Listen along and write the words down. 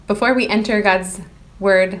Before we enter God's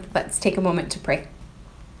word, let's take a moment to pray.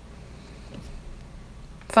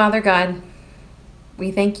 Father God,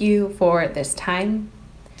 we thank you for this time,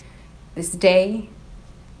 this day.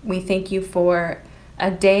 We thank you for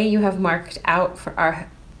a day you have marked out for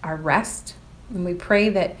our rest. And we pray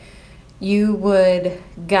that you would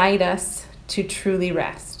guide us to truly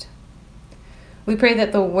rest. We pray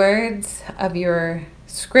that the words of your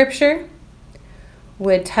scripture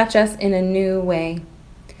would touch us in a new way.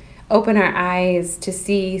 Open our eyes to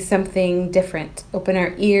see something different. Open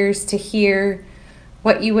our ears to hear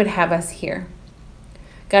what you would have us hear.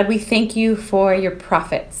 God, we thank you for your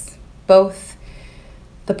prophets, both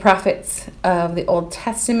the prophets of the Old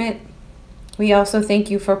Testament. We also thank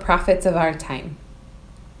you for prophets of our time,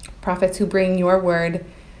 prophets who bring your word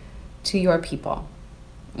to your people.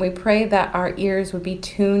 We pray that our ears would be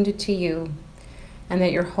tuned to you and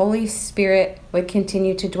that your Holy Spirit would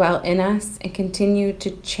continue to dwell in us and continue to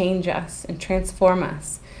change us and transform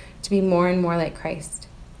us to be more and more like Christ.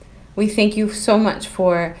 We thank you so much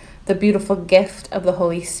for the beautiful gift of the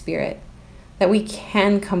Holy Spirit, that we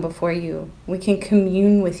can come before you. We can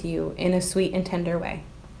commune with you in a sweet and tender way.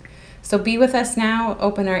 So be with us now.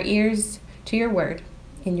 Open our ears to your word.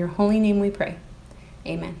 In your holy name we pray.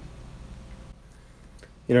 Amen.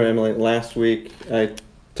 You know, Emily, last week I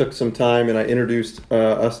took some time and I introduced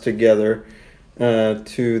us together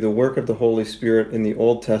to the work of the Holy Spirit in the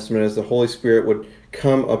Old Testament as the Holy Spirit would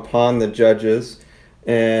come upon the judges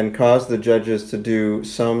and cause the judges to do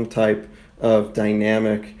some type of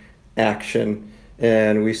dynamic action.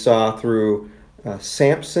 And we saw through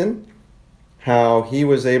Samson how he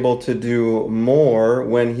was able to do more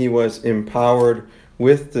when he was empowered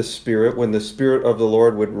with the Spirit, when the Spirit of the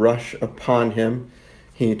Lord would rush upon him.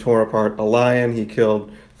 He tore apart a lion, he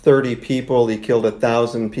killed 30 people, he killed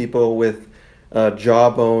 1,000 people with a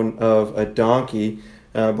jawbone of a donkey.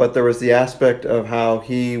 But there was the aspect of how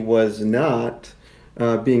he was not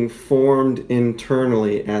being formed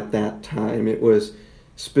internally at that time. It was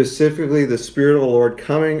specifically the Spirit of the Lord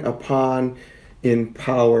coming upon in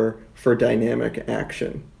power for dynamic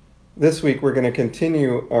action. This week we're going to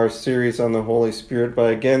continue our series on the Holy Spirit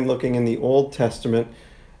by again looking in the Old Testament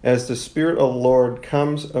as the Spirit of the Lord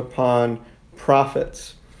comes upon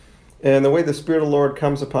prophets. And the way the Spirit of the Lord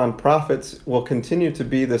comes upon prophets will continue to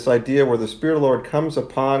be this idea where the Spirit of the Lord comes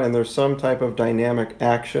upon and there's some type of dynamic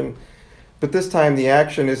action. But this time the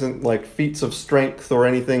action isn't like feats of strength or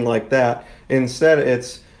anything like that. Instead,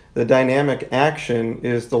 it's the dynamic action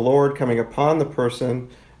is the Lord coming upon the person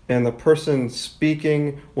and the person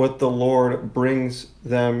speaking what the Lord brings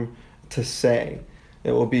them to say.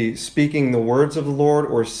 It will be speaking the words of the Lord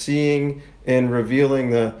or seeing and revealing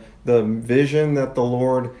the vision that the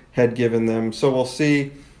Lord had given them. So we'll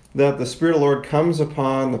see that the Spirit of the Lord comes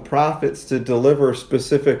upon the prophets to deliver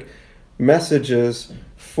specific messages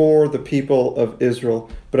for the people of Israel.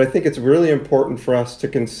 But I think it's really important for us to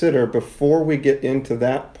consider before we get into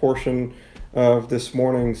that portion of this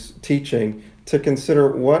morning's teaching, to consider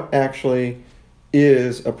what actually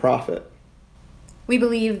is a prophet. We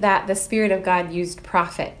believe that the Spirit of God used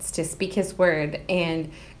prophets to speak his word, and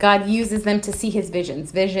God uses them to see his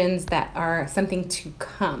visions that are something to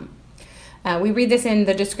come. We read this in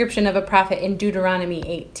the description of a prophet in Deuteronomy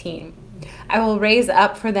 18. I will raise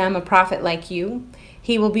up for them a prophet like you.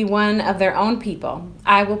 He will be one of their own people.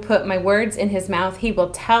 I will put my words in his mouth. He will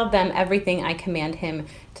tell them everything I command him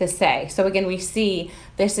to say. So again, we see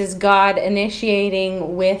this is God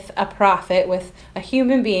initiating with a prophet, with a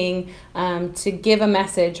human being, to give a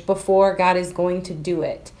message before God is going to do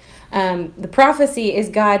it. The prophecy is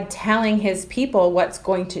God telling his people what's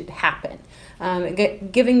going to happen.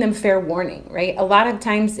 Giving them fair warning, right? A lot of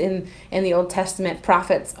times in the Old Testament,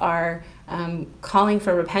 prophets are calling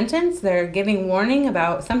for repentance. They're giving warning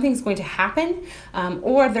about something's going to happen,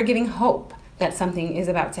 or they're giving hope that something is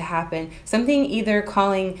about to happen. Something either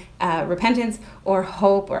calling repentance or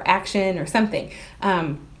hope or action or something.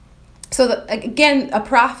 Again, a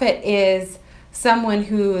prophet is someone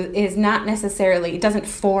who is not necessarily, doesn't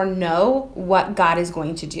foreknow what God is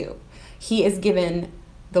going to do. He is given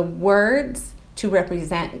the words to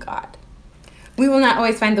represent God. We will not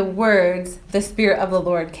always find the words the Spirit of the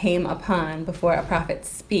Lord came upon before a prophet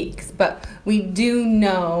speaks, but we do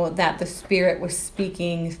know that the Spirit was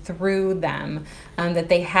speaking through them, that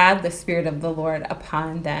they had the Spirit of the Lord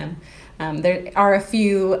upon them. There are a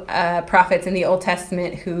few prophets in the Old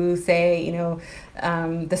Testament who say,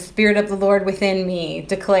 the Spirit of the Lord within me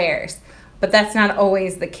declares. But that's not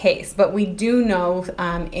always the case. But we do know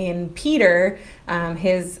in Peter,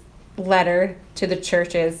 his letter to the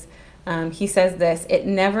churches, He says this: "It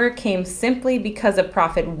never came simply because a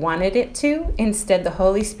prophet wanted it to. Instead, the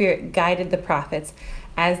Holy Spirit guided the prophets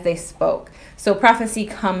as they spoke." So prophecy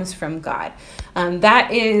comes from God.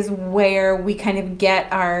 That is where we kind of get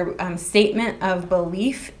our statement of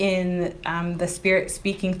belief in the Spirit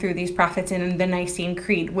speaking through these prophets in the Nicene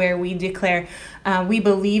Creed, where we declare we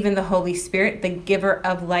believe in the Holy Spirit, the giver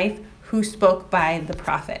of life, who spoke by the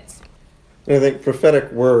prophets. And I think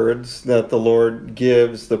prophetic words that the Lord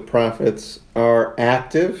gives the prophets are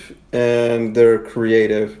active and they're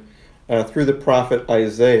creative. Through the prophet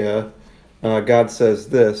Isaiah, God says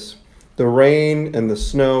this: "The rain and the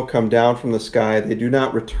snow come down from the sky. They do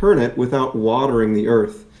not return it without watering the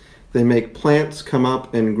earth. They make plants come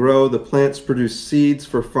up and grow. The plants produce seeds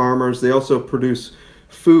for farmers. They also produce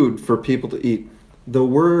food for people to eat. The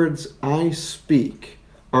words I speak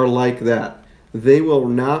are like that. They will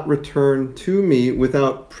not return to me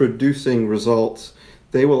without producing results.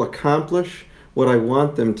 They will accomplish what I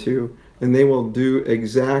want them to, and they will do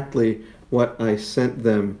exactly what I sent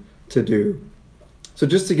them to do." So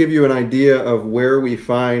just to give you an idea of where we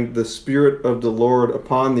find the Spirit of the Lord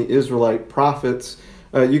upon the Israelite prophets,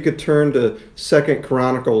 you could turn to 2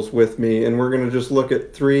 Chronicles with me, and we're going to just look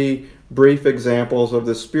at 3 brief examples of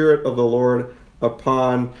the Spirit of the Lord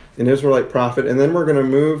upon an Israelite prophet, and then we're going to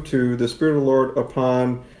move to the Spirit of the Lord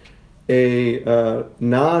upon a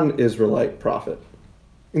non-Israelite prophet.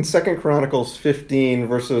 In 2 Chronicles 15,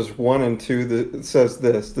 verses 1 and 2, it says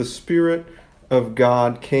this: "The Spirit of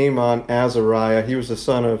God came on Azariah." He was the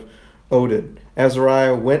son of Oded.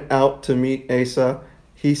 "Azariah went out to meet Asa.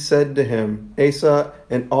 He said to him, 'Asa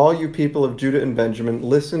and all you people of Judah and Benjamin,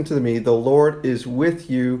 listen to me. The Lord is with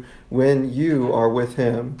you when you are with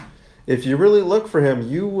him. If you really look for him,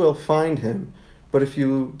 you will find him. But if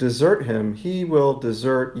you desert him, he will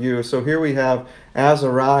desert you.'" So here we have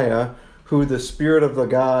Azariah, who the Spirit of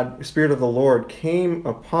the Lord came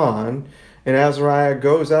upon. And Azariah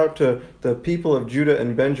goes out to the people of Judah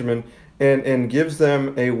and Benjamin and gives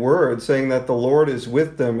them a word saying that the Lord is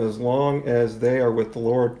with them as long as they are with the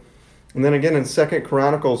Lord. And then again in 2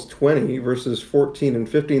 Chronicles 20, verses 14 and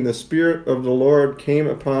 15, "The Spirit of the Lord came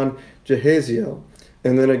upon Jehaziel."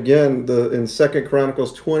 And then again in 2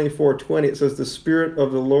 Chronicles 24:20, it says, "The Spirit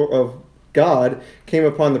of the Lord of God came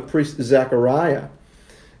upon the priest Zechariah,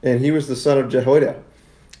 and he was the son of Jehoiada.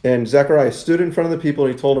 And Zechariah stood in front of the people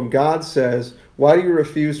and he told them, 'God says, why do you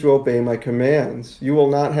refuse to obey my commands? You will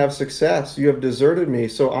not have success. You have deserted me,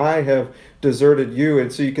 so I have deserted you.'"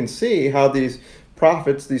 And so you can see how these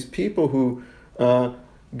prophets, these people who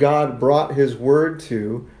God brought his word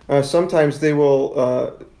to, sometimes they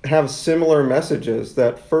will have similar messages.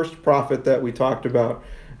 That first prophet that we talked about,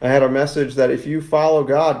 I had a message that if you follow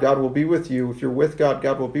God, God will be with you. If you're with God,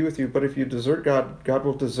 God will be with you. But if you desert God, God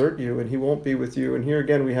will desert you and he won't be with you. And here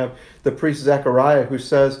again, we have the priest Zechariah who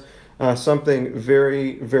says something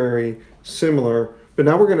very, very similar. But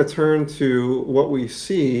now we're going to turn to what we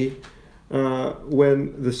see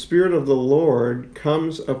when the Spirit of the Lord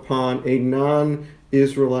comes upon a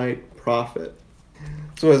non-Israelite prophet.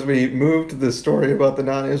 So as we move to the story about the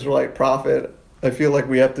non-Israelite prophet, I feel like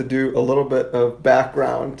we have to do a little bit of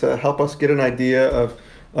background to help us get an idea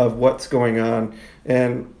of what's going on.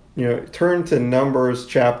 And turn to Numbers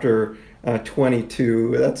chapter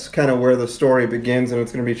 22. That's kind of where the story begins, and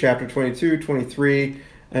it's going to be chapter 22, 23,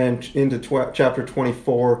 and into chapter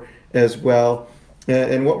 24 as well.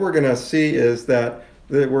 And what we're going to see is that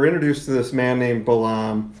we're introduced to this man named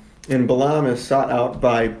Balaam, and Balaam is sought out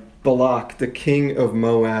by Balak, the king of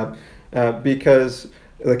Moab, because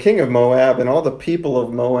the king of Moab and all the people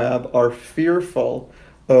of Moab are fearful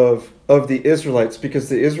of the Israelites, because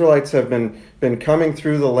the Israelites have been coming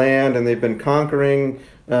through the land and they've been conquering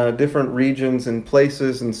different regions and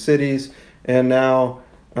places and cities, and now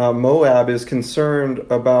Moab is concerned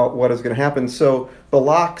about what is going to happen. So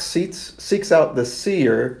Balak seeks out the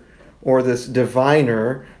seer, or this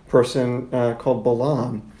diviner person called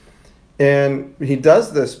Balaam, and he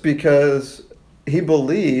does this because he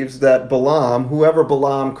believes that whoever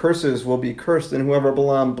Balaam curses will be cursed, and whoever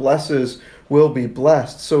Balaam blesses will be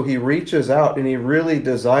blessed. So he reaches out and he really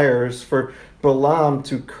desires for Balaam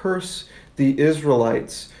to curse the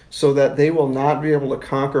Israelites so that they will not be able to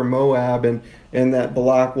conquer Moab, and that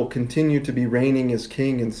Balak will continue to be reigning as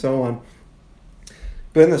king and so on.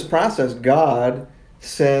 But in this process, God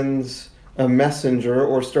sends a messenger,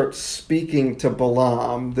 or starts speaking to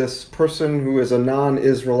Balaam, this person who is a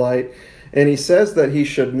non-Israelite, and he says that he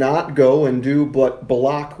should not go and do what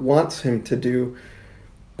Balak wants him to do.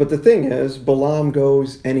 But the thing is, Balaam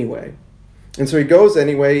goes anyway. And so he goes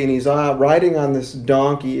anyway, and he's riding on this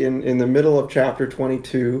donkey in the middle of chapter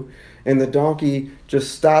 22. and the donkey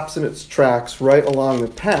just stops in its tracks right along the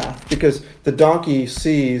path because the donkey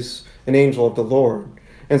sees an angel of the Lord.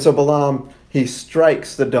 And so Balaam, he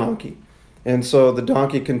strikes the donkey. And so the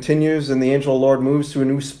donkey continues, and the angel of the Lord moves to a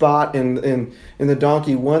new spot, and the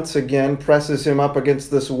donkey once again presses him up against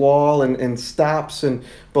this wall and stops, and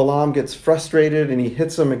Balaam gets frustrated, and he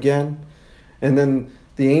hits him again. And then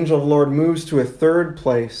the angel of the Lord moves to a third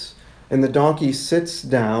place, and the donkey sits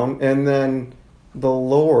down, and then the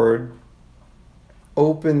Lord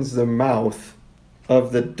opens the mouth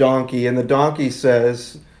of the donkey, and the donkey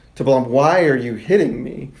says to Balaam, "Why are you hitting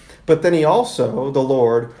me?" But then he also, the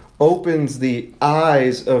Lord, opens the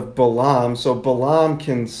eyes of Balaam so Balaam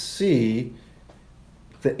can see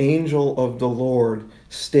the angel of the Lord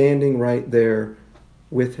standing right there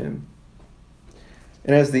with him.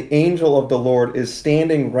 And as the angel of the Lord is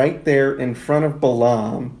standing right there in front of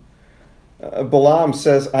Balaam, Balaam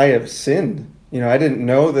says, "I have sinned. I didn't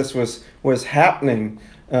know this was happening.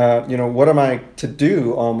 What am I to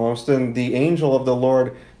do?" almost. And the angel of the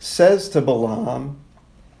Lord says to Balaam,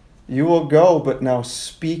 "You will go, but now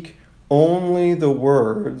speak only the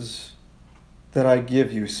words that I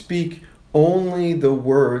give you. Speak only the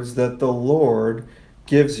words that the Lord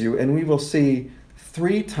gives you." And we will see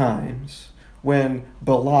 3 times when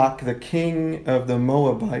Balak, the king of the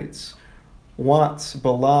Moabites, wants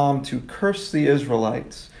Balaam to curse the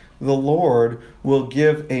Israelites, the Lord will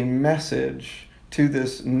give a message to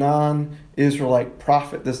this non-Israelite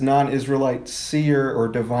prophet, this non-Israelite seer or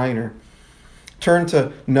diviner. Turn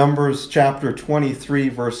to Numbers chapter 23,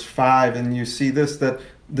 verse 5, and you see that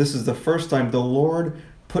this is the first time the Lord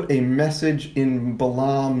put a message in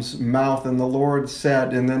Balaam's mouth, and the Lord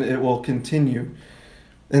said, and then it will continue.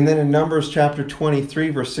 And then in Numbers chapter 23,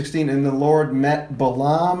 verse 16, "And the Lord met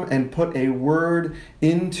Balaam and put a word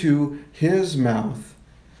into his mouth."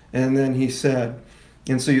 And then he said,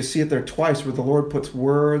 and so you see it there twice where the Lord puts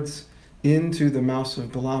words into the mouth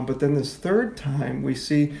of Balaam. But then this third time we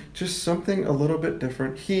see just something a little bit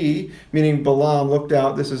different. He, meaning Balaam, looked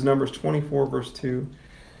out, this is Numbers 24, verse 2,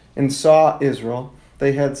 and saw Israel.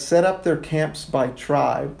 They had set up their camps by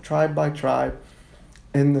tribe by tribe.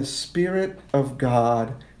 And the Spirit of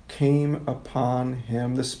God came upon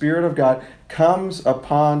him. The Spirit of God comes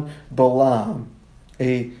upon Balaam.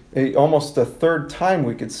 Almost a third time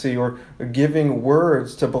we could see, or giving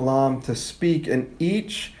words to Balaam to speak. And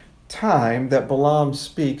each time that Balaam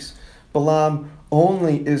speaks, Balaam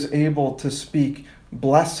only is able to speak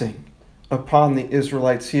blessing upon the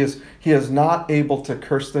Israelites. He is not able to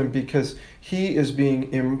curse them because he is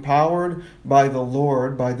being empowered by the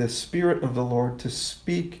Lord, by the Spirit of the Lord, to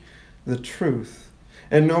speak the truth.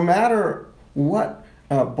 And no matter what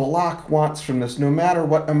Balak wants from this, no matter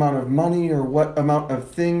what amount of money or what amount of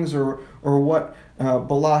things or what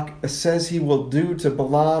Balak says he will do to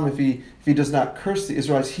Balaam if he does not curse the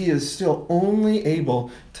Israelites, he is still only able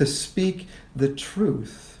to speak the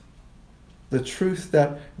truth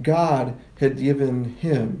that God had given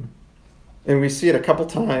him. And we see it a couple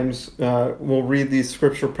times. We'll read these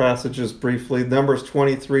scripture passages briefly. Numbers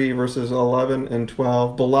 23, verses 11 and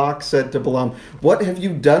 12. Balak said to Balaam, "What have you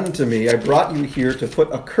done to me? I brought you here to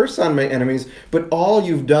put a curse on my enemies, but all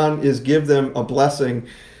you've done is give them a blessing."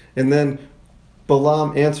 And then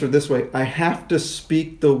Balaam answered this way, "I have to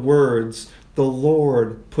speak the words the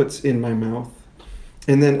Lord puts in my mouth."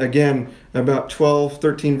 And then again, about 12,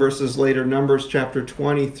 13 verses later, Numbers chapter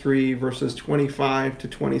 23, verses 25 to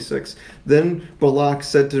 26. Then Balak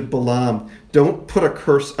said to Balaam, "Don't put a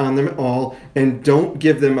curse on them at all, and don't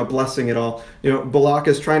give them a blessing at all." Balak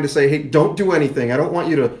is trying to say, hey, don't do anything. I don't want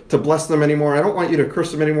you to bless them anymore. I don't want you to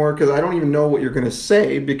curse them anymore because I don't even know what you're going to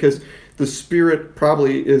say, because the Spirit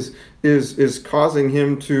probably is causing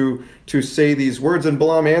him to say these words. And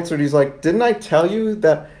Balaam answered, he's like, "Didn't I tell you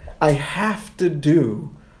that I have to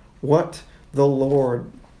do what the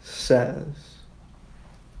Lord says?"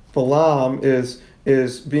 Balaam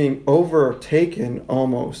is being overtaken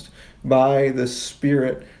almost by the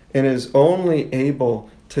Spirit and is only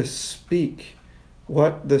able to speak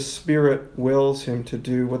what the Spirit wills him to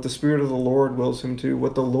do, what the Spirit of the Lord wills him to,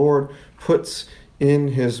 what the Lord puts in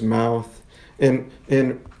his mouth. And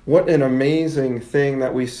what an amazing thing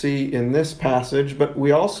that we see in this passage, but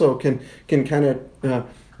we also can kind of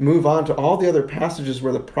move on to all the other passages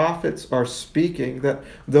where the prophets are speaking, that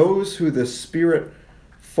those who the Spirit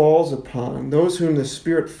falls upon, those whom the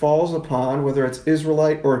Spirit falls upon, whether it's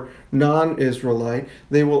Israelite or non-Israelite,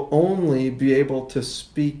 they will only be able to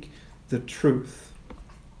speak the truth.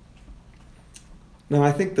 Now,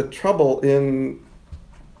 I think the trouble in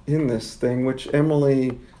this thing, which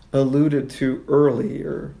Emily alluded to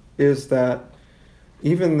earlier, is that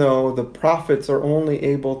even though the prophets are only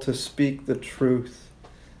able to speak the truth.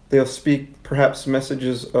 They'll speak perhaps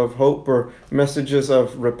messages of hope or messages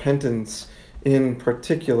of repentance in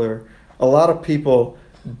particular. A lot of people,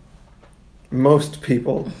 most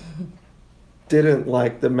people, didn't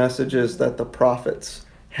like the messages that the prophets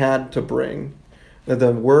had to bring.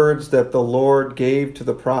 The words that the Lord gave to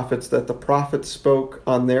the prophets, that the prophets spoke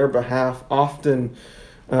on their behalf, often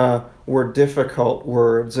were difficult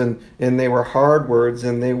words, and they were hard words,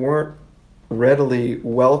 and they weren't readily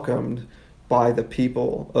welcomed by the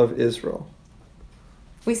people of Israel.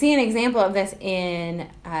 We see an example of this in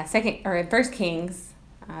First Kings,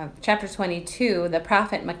 chapter 22. The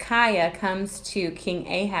prophet Micaiah comes to King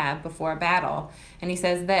Ahab before a battle, and he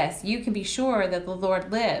says this: "You can be sure that the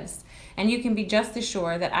Lord lives, and you can be just as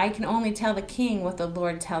sure that I can only tell the king what the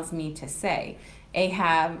Lord tells me to say."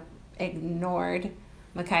 Ahab ignored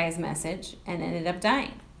Micaiah's message and ended up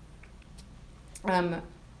dying.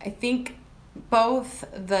 I think both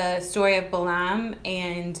the story of Balaam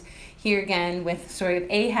and here again with the story of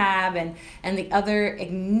Ahab and the other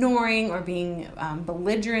ignoring or being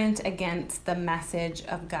belligerent against the message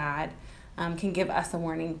of God can give us a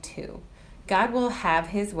warning too. God will have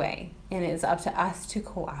his way, and it is up to us to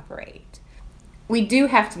cooperate. We do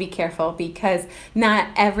have to be careful because not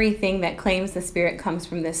everything that claims the Spirit comes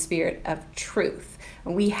from the Spirit of truth.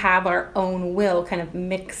 We have our own will kind of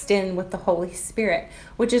mixed in with the Holy Spirit,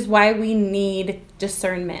 which is why we need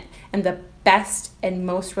discernment. And the best and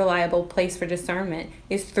most reliable place for discernment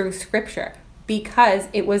is through Scripture, because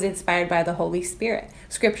it was inspired by the Holy Spirit.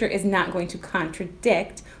 Scripture is not going to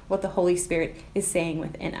contradict what the Holy Spirit is saying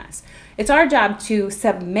within us. It's our job to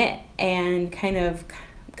submit and kind of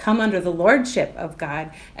come under the lordship of God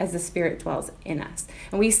as the Spirit dwells in us.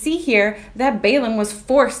 And we see here that Balaam was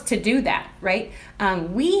forced to do that, right?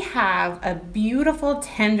 We have a beautiful,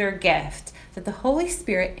 tender gift that the Holy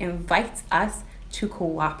Spirit invites us to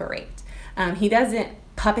cooperate. He doesn't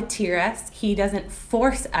puppeteer us. He doesn't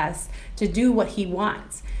force us to do what he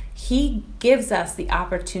wants. He gives us the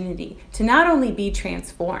opportunity to not only be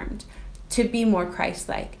transformed, to be more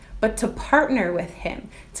Christ-like, but to partner with him,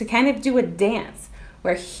 to kind of do a dance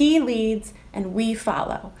where he leads and we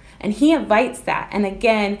follow. And he invites that. And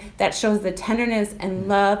again, that shows the tenderness and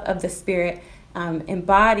love of the Spirit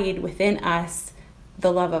embodied within us,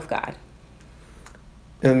 the love of God.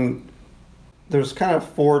 And there's kind of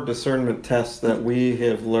 4 discernment tests that we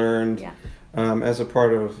have learned as a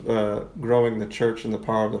part of growing the church in the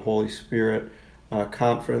power of the Holy Spirit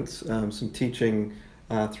conference, some teaching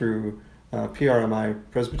through PRMI,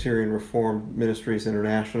 Presbyterian Reformed Ministries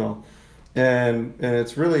International. And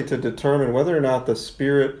it's really to determine whether or not the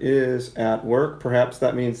Spirit is at work. Perhaps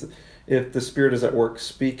that means if the Spirit is at work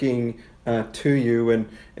speaking to you,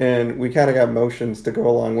 and we kind of got motions to go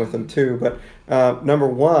along with them too. But number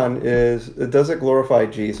 1 is, does it glorify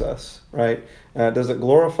Jesus, right? Does it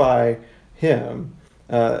glorify him?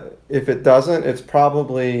 If it doesn't, it's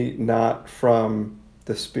probably not from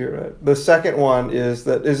the Spirit. The second one is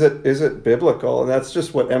that is it biblical? And that's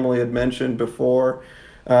just what Emily had mentioned before.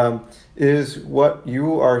 Is what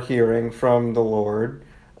you are hearing from the Lord,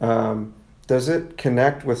 does it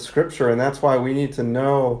connect with Scripture? And that's why we need to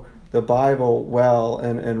know the Bible well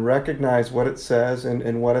and recognize what it says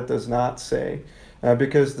and what it does not say,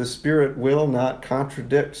 because the Spirit will not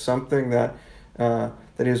contradict something that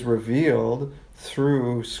is revealed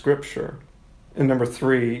through Scripture. And number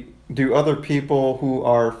 3, do other people who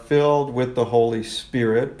are filled with the Holy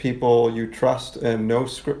Spirit, people you trust and know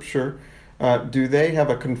Scripture, do they have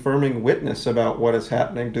a confirming witness about what is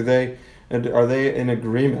happening? Are they in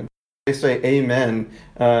agreement? They say amen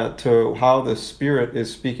to how the Spirit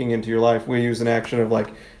is speaking into your life. We use an action of like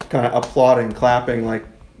kind of applauding, clapping, like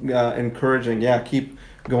encouraging. Yeah, keep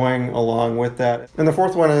going along with that. And the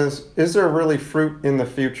 4th one is there really fruit in the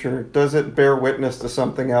future? Does it bear witness to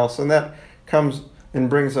something else? And that comes and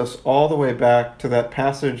brings us all the way back to that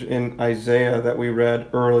passage in Isaiah that we read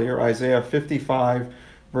earlier, Isaiah 55,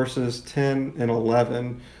 verses 10 and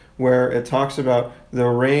 11, where it talks about the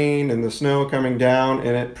rain and the snow coming down,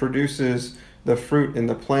 and it produces the fruit in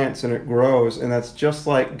the plants and it grows. And that's just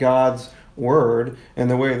like God's word and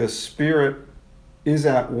the way the Spirit is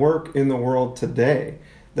at work in the world today.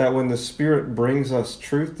 That when the Spirit brings us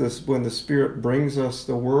truth, when the Spirit brings us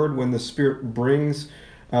the word, when the Spirit brings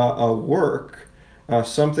a work,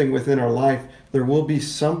 something within our life, there will be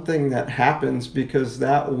something that happens, because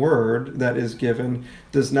that word that is given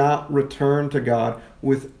does not return to God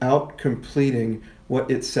without completing what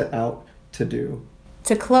it set out to do.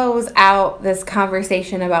 To close out this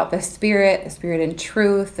conversation about the Spirit in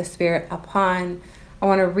truth, the Spirit upon, I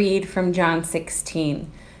want to read from John 16.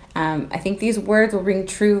 I think these words will ring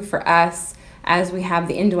true for us as we have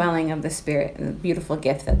the indwelling of the Spirit and the beautiful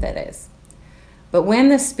gift that that is. But when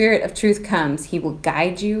the Spirit of truth comes, he will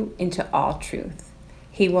guide you into all truth.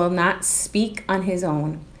 He will not speak on his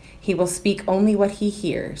own. He will speak only what he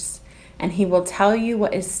hears, and he will tell you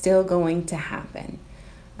what is still going to happen.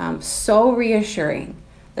 So reassuring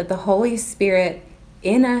that the Holy Spirit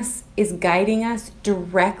in us is guiding us,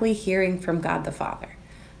 directly hearing from God the Father.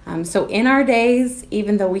 So in our days,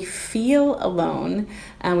 even though we feel alone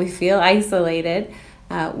and we feel isolated,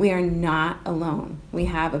 we are not alone. We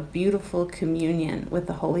have a beautiful communion with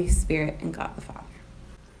the Holy Spirit and God the Father.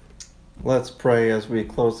 Let's pray as we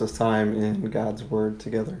close this time in God's Word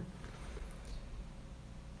together.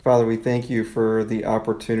 Father, we thank you for the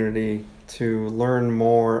opportunity to learn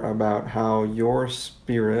more about how your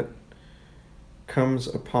Spirit comes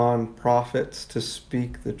upon prophets to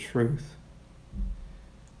speak the truth.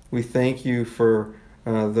 We thank you for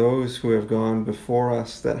those who have gone before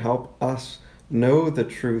us that help us know the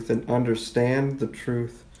truth and understand the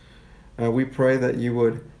truth. We pray that you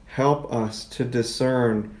would help us to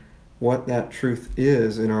discern what that truth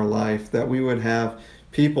is in our life, that we would have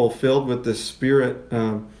people filled with the Spirit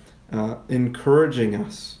encouraging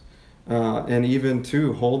us, and even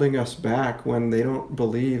too holding us back when they don't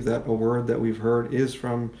believe that a word that we've heard is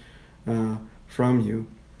from you.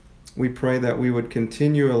 We pray that we would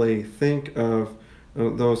continually think of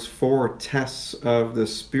those 4 tests of the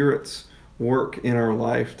Spirit's work in our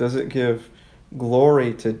life. Does it give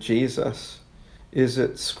glory to Jesus? Is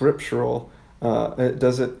it scriptural?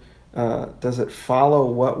 Does it follow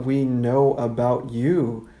what we know about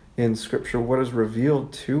you in Scripture, what is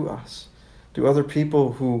revealed to us? Do other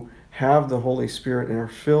people who have the Holy Spirit and are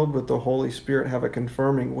filled with the Holy Spirit have a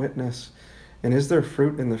confirming witness? And is there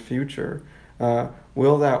fruit in the future?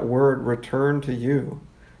 Will that word return to you,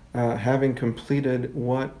 having completed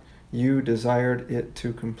what you desired it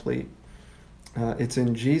to complete? It's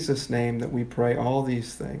in Jesus' name that we pray all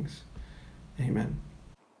these things. Amen.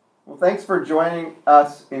 Well, thanks for joining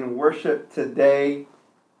us in worship today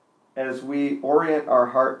as we orient our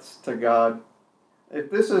hearts to God. If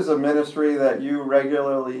this is a ministry that you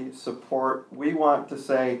regularly support, we want to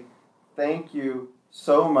say thank you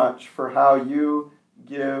so much for how you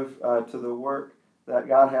give to the work that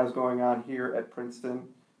God has going on here at Princeton.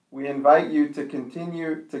 We invite you to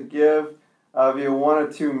continue to give via one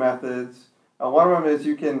or two methods. One of them is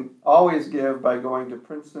you can always give by going to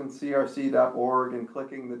princetoncrc.org and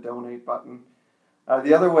clicking the donate button.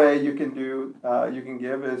 The other way you can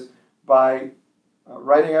give is by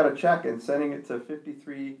writing out a check and sending it to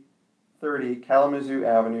 5330 Kalamazoo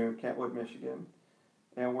Avenue, Kentwood, Michigan.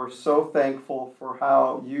 And we're so thankful for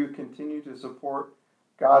how you continue to support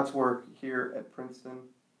God's work here at Princeton.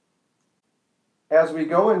 As we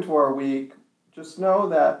go into our week, just know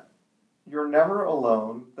that you're never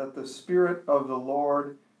alone, that the Spirit of the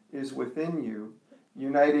Lord is within you,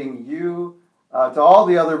 uniting you to all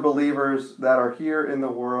the other believers that are here in the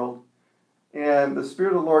world. And the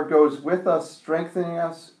Spirit of the Lord goes with us, strengthening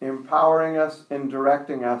us, empowering us, and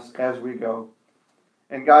directing us as we go.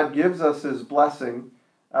 And God gives us His blessing,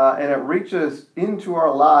 and it reaches into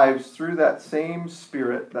our lives through that same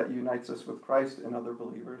Spirit that unites us with Christ and other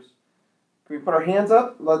believers. Can we put our hands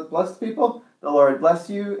up? Let's bless people. The Lord bless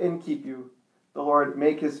you and keep you. The Lord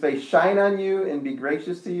make His face shine on you and be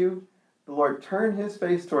gracious to you. The Lord turn His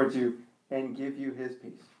face towards you and give you His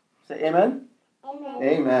peace. Say amen? Amen.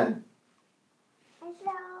 Amen.